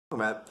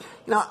about,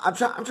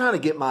 I'm trying to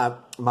get my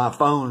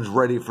phones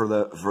ready for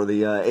the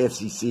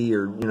FCC,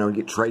 or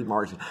get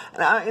trademarks,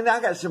 and I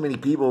got so many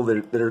people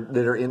that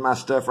are in my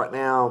stuff right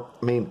now.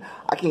 I mean,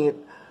 I can't.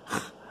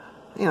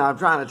 I'm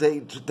trying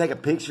to take a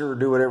picture or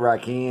do whatever I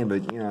can,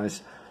 but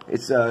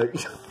it's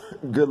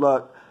good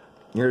luck.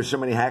 There's so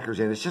many hackers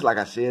in it. It's just like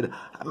I said.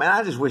 I mean,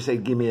 I just wish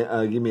they'd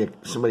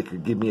somebody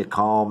could give me a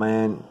call,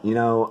 man.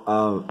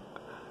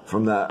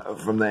 From the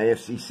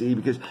FCC,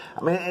 because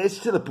I mean, it's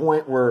to the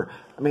point where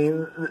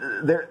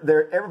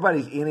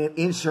everybody's in it.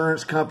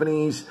 Insurance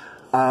companies,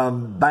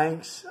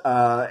 banks,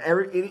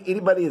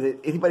 anybody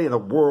in the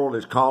world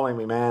is calling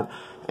me, man,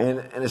 and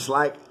it's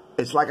like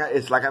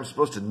I'm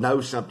supposed to know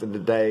something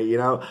today.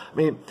 I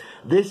mean,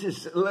 this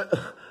is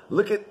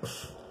look at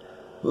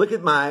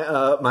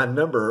my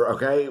number,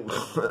 okay?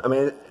 I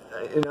mean,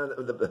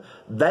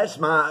 that's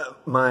my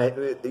I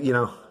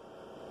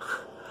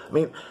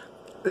mean,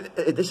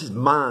 this is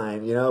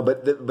mine,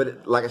 but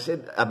like I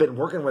said, I've been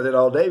working with it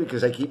all day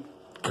because they keep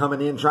coming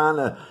in trying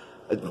to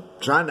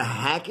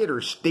hack it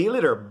or steal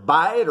it or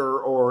buy it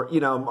or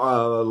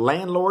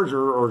landlords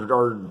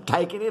or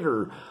taking it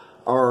or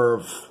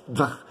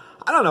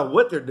I don't know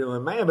what they're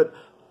doing, man, but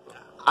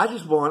I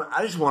just want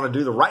to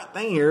do the right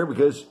thing here,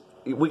 because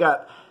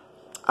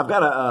I've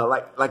got a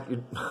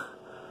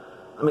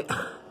I mean,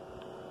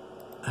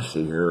 let's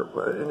see here,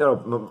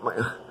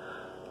 my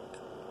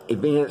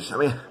events, I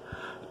mean,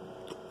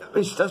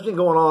 stuff's been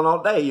going on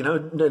all day,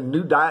 the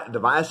new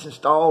device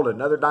installed,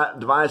 another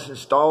device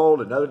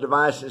installed, another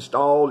device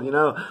installed,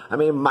 I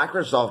mean,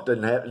 Microsoft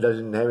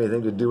doesn't have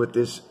anything to do with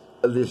this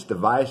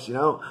device,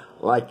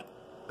 like,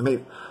 I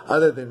mean,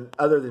 other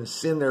than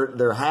send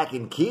their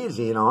hacking kids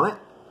in on it,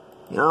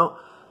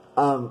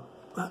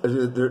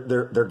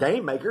 they're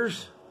game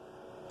makers.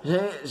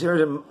 There's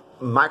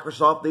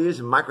Microsoft this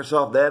and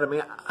Microsoft that. I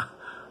mean,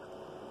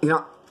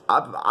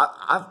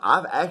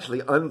 I've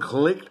actually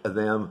unclicked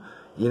them.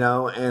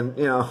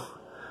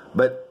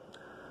 But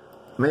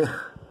I mean,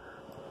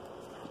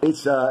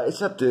 it's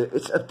up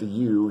to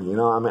you. I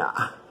mean,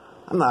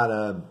 I'm not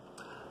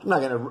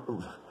gonna,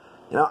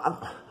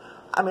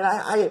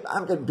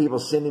 I'm getting people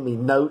sending me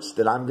notes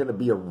that I'm gonna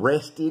be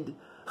arrested.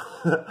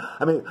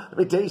 I mean, let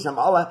me tell you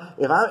something.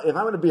 If I'm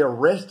gonna be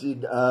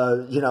arrested,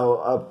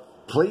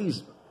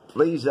 please,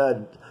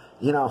 I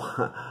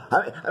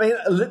mean,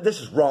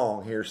 this is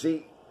wrong here.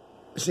 See,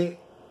 let me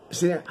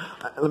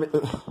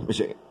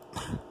show you.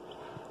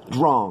 It's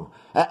wrong.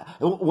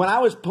 When I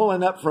was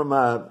pulling up from,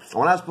 I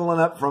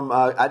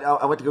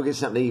went to go get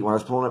something to eat. When I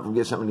was pulling up from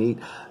get something to eat,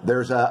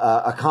 there's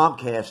a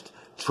Comcast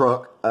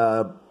truck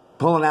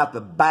pulling out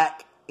the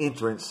back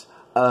entrance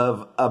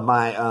of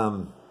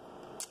my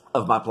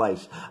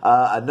place.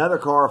 Another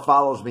car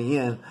follows me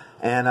in,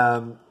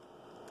 and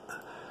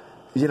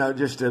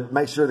just to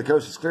make sure the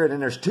coast is clear. And then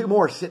there's two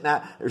more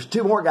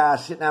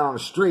guys sitting out on the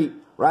street,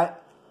 right?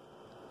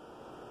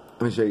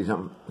 Let me show you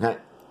something. Okay.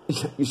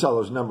 You saw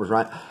those numbers,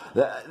 right?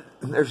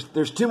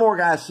 There's two more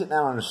guys sitting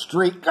out on the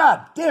street.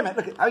 God damn it!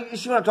 Look at, you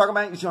see what I'm talking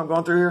about? You see what I'm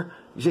going through here?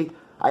 You see,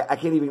 I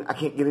can't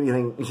get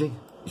anything. You see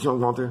what I'm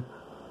going through?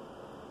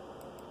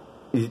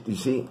 You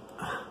see?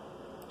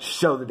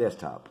 Show the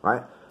desktop,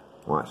 right?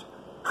 Watch.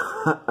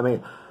 I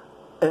mean,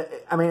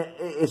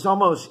 it's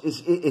almost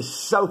it's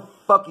so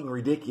fucking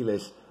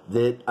ridiculous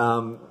that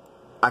I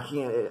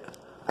can't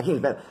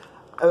even.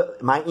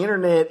 My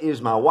internet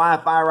is my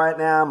Wi-Fi right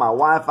now. My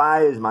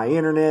Wi-Fi is my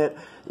internet.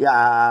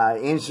 Yeah,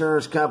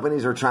 insurance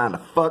companies are trying to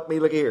fuck me.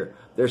 Look here.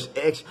 There's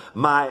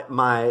my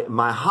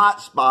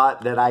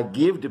hotspot that I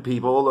give to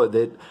people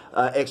that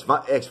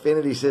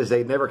Xfinity says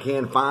they never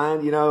can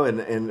find,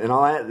 and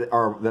all that,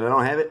 or that I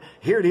don't have it.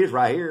 Here it is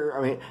right here.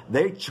 I mean,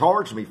 they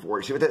charge me for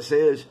it. See what that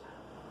says?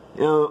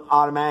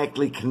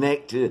 Automatically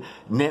connect to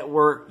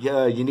network.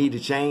 You need to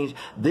change.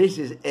 This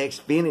is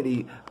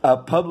Xfinity,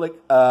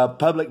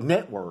 public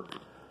network.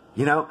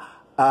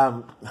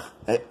 I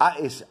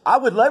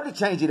would love to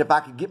change it if I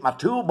could get my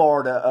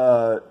toolbar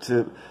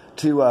to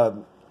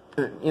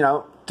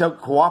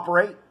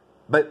cooperate,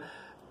 but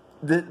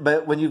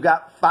when you've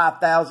got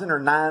 5,000 or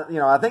 9,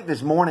 I think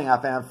this morning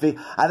I found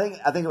I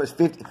think it was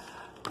 50.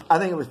 I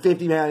think it was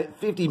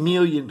 50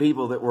 million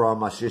people that were on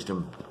my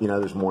system,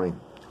 this morning.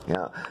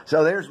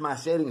 So there's my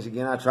settings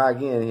again. I try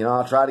again.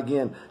 I'll try it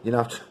again.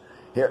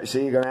 Here,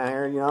 see, you go down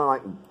here.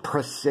 like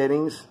press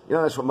settings.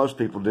 That's what most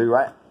people do,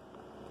 right?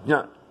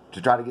 To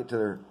try to get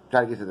to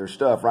their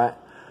stuff, right?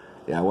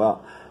 Yeah,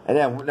 well, and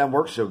that doesn't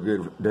work so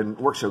good.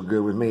 Doesn't work so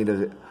good with me, does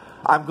it?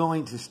 I'm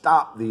going to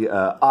stop the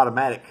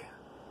automatic.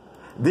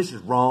 This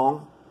is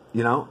wrong.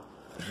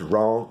 This is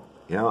wrong.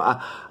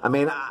 I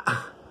mean,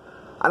 I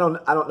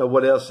don't know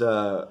what else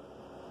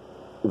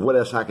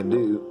I can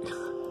do.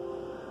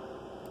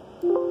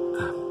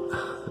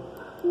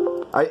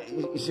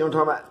 You see what I'm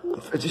talking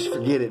about? Just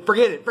forget it.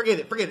 Forget it,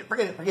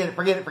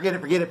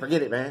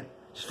 man.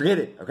 Just forget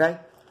it, okay?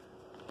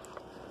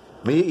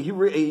 I mean,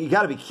 you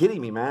got to be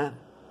kidding me, man.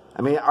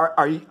 I mean,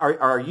 are you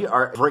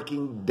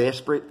freaking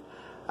desperate?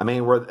 I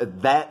mean, we're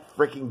that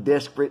freaking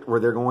desperate where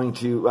they're going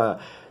to,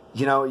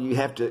 you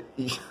have to,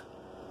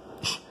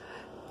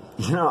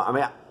 You know, I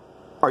mean,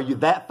 are you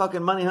that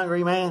fucking money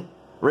hungry, man?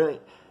 Really?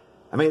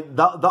 I mean,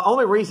 the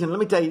only reason, let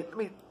me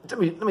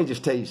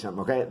just tell you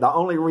something, okay? The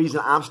only reason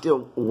I'm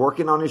still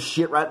working on this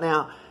shit right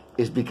now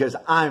is because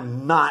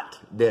I'm not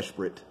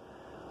desperate.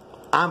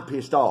 I'm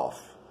pissed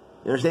off.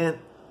 You understand?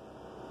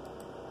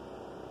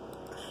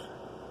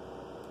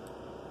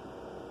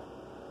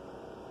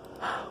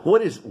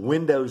 What is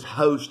Windows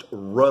host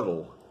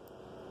Ruddle?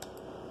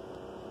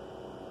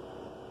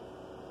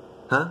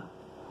 Huh?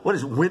 What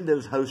is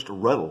Windows host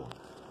Ruddle?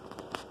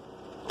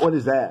 What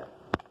is that?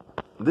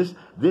 This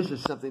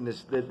is something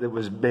that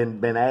was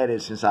been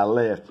added since I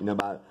left. You know,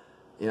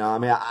 I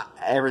mean,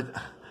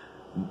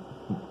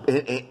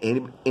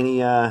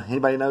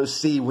 anybody knows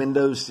C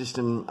Windows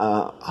system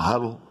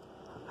huddle?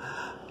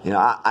 You know,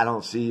 I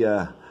don't see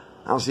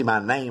my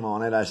name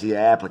on it. I see the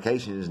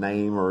application's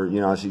name, or you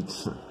know, I see.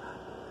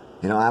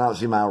 You know, I don't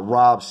see my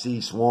Rob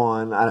C.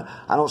 Swan. I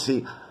don't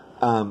see.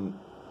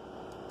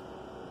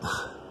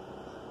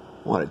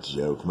 What a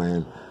joke,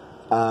 man.